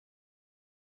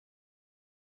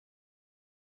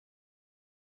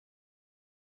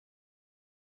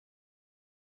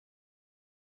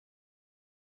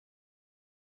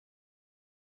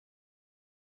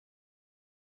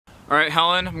All right,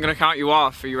 Helen, I'm gonna count you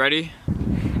off. Are you ready?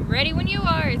 Ready when you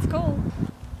are, it's cold.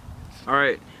 All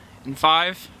right, in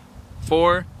 5,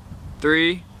 4,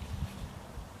 3.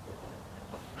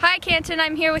 Hi Canton,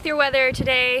 I'm here with your weather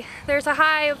today. There's a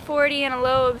high of 40 and a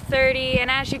low of 30, and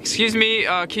as you... Excuse me,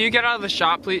 can you get out of the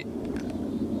shop, please?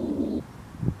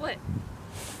 What?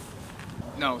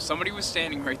 No, somebody was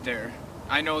standing right there.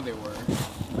 I know they were.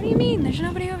 What do you mean? There's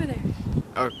nobody over there.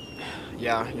 Oh,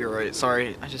 yeah, you're right.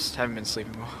 Sorry, I just haven't been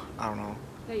sleeping well. I don't know.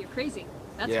 Yeah, you're crazy.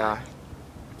 That's Yeah, why.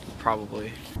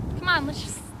 probably. Come on,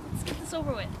 let's get this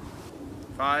over with.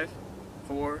 5,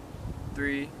 4,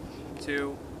 3,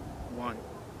 2, 1.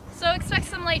 So expect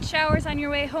some light showers on your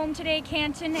way home today,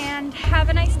 Canton, and have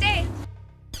a nice day.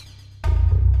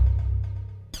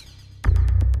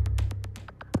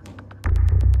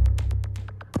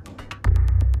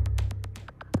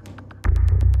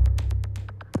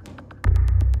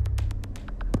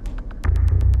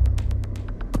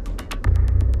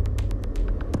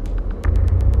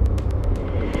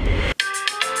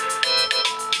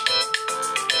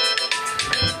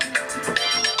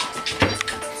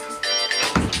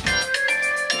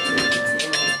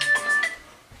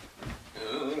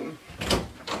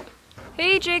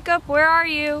 Hey Jacob, where are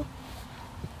you?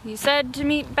 You said to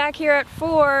meet back here at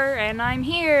 4, and I'm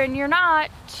here and you're not.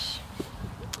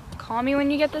 Call me when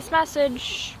you get this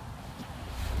message.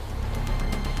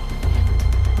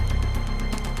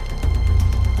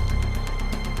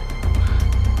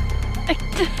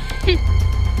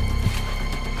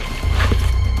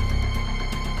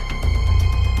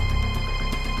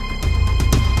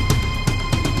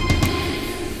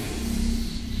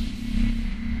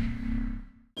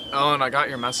 Ellen, I got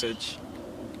your message.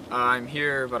 I'm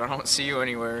here, but I don't see you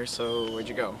anywhere, so where'd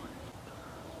you go?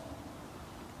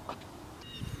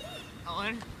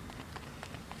 Ellen?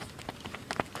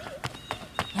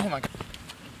 Oh my god.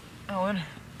 Ellen?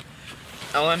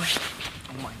 Ellen?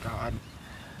 Oh my god.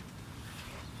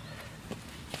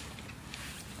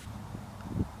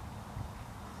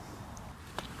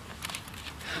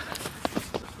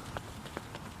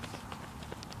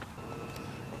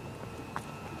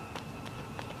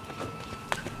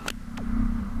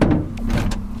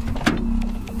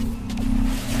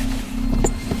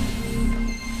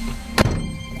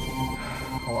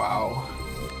 Wow.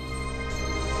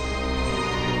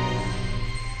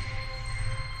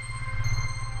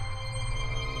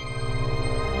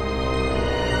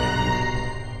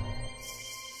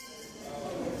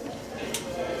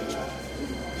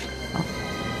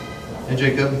 Hey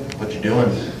Jacob, what you doing?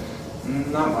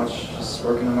 Not much, just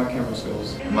working on my camera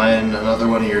skills. Am I in another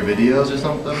one of your videos or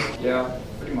something? Yeah,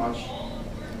 pretty much.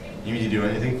 You need to do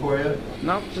anything for you?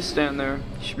 Nope, just stand there.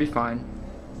 You should be fine.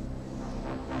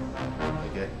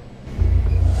 Okay.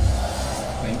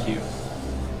 Thank you.